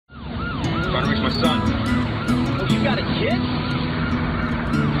Roderick's my son. Oh, you got a kid?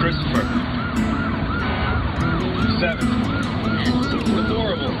 Christopher. 7. Super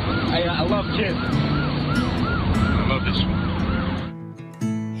adorable. I love kids. I love this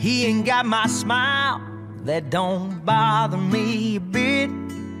one. He ain't got my smile, that don't bother me a bit.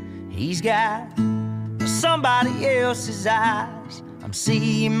 He's got somebody else's eyes I'm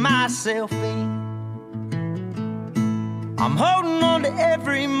seeing myself in. I'm holding on to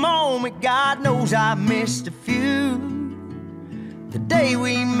every moment, God knows I missed a few. The day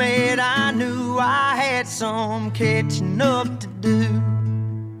we met, I knew I had some catching up to do.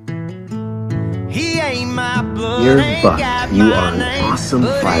 He ain't my blood, You're ain't bucked. got You my are an name, awesome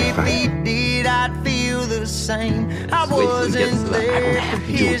but firefighter. if he did, I'd feel the same. I wasn't there for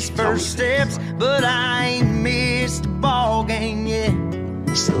his first steps, but I ain't missed a ball game yet.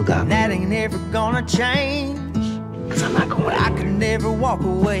 You still got me. That ain't ever gonna change, 'Cause I'm not going I could never walk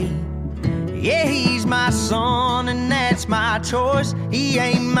away. Yeah, he's my son and that's my choice. He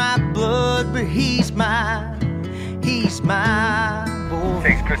ain't my blood, but he's my boy.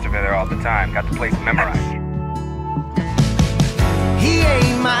 Takes Christopher there all the time. Got the place memorized. He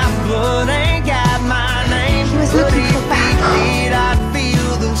ain't my blood, ain't got my name. He was but looking if for backup. he did, I'd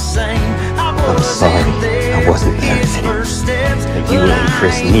feel the same. I'm sorry, I wasn't there his then. first steps, And you but and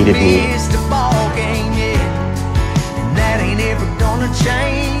Chris I ain't needed me. missed a ball game yet. And that ain't ever gonna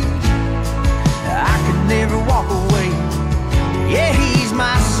change. I could never walk away. Yeah, he's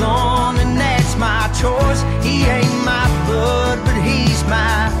my son and that's my choice. He ain't my blood, but he's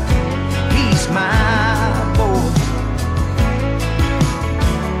my boy.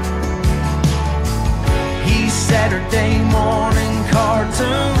 He's Saturday morning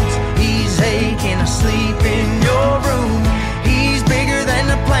cartoons. He's aching asleep in your room. He's bigger than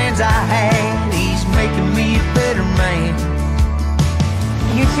the plans I had. He's making me a better man.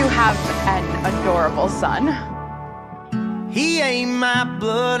 You two have an adorable son. He ain't my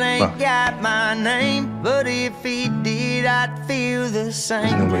blood, ain't got my name, but if he did, I'd feel the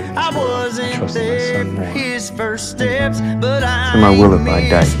same. I wasn't there for his first steps, but I For my will if I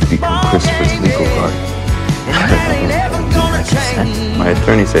die to become Christopher's legal guard. and that ain't ever gonna change. My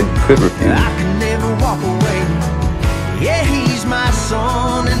attorney said he could refuse. I can never walk away. Yeah, he's my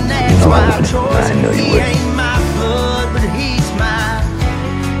son and that's You know I my wouldn't. choice. I know you He wouldn't. ain't my blood, but he's my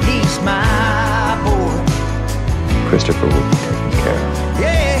boy. Christopher will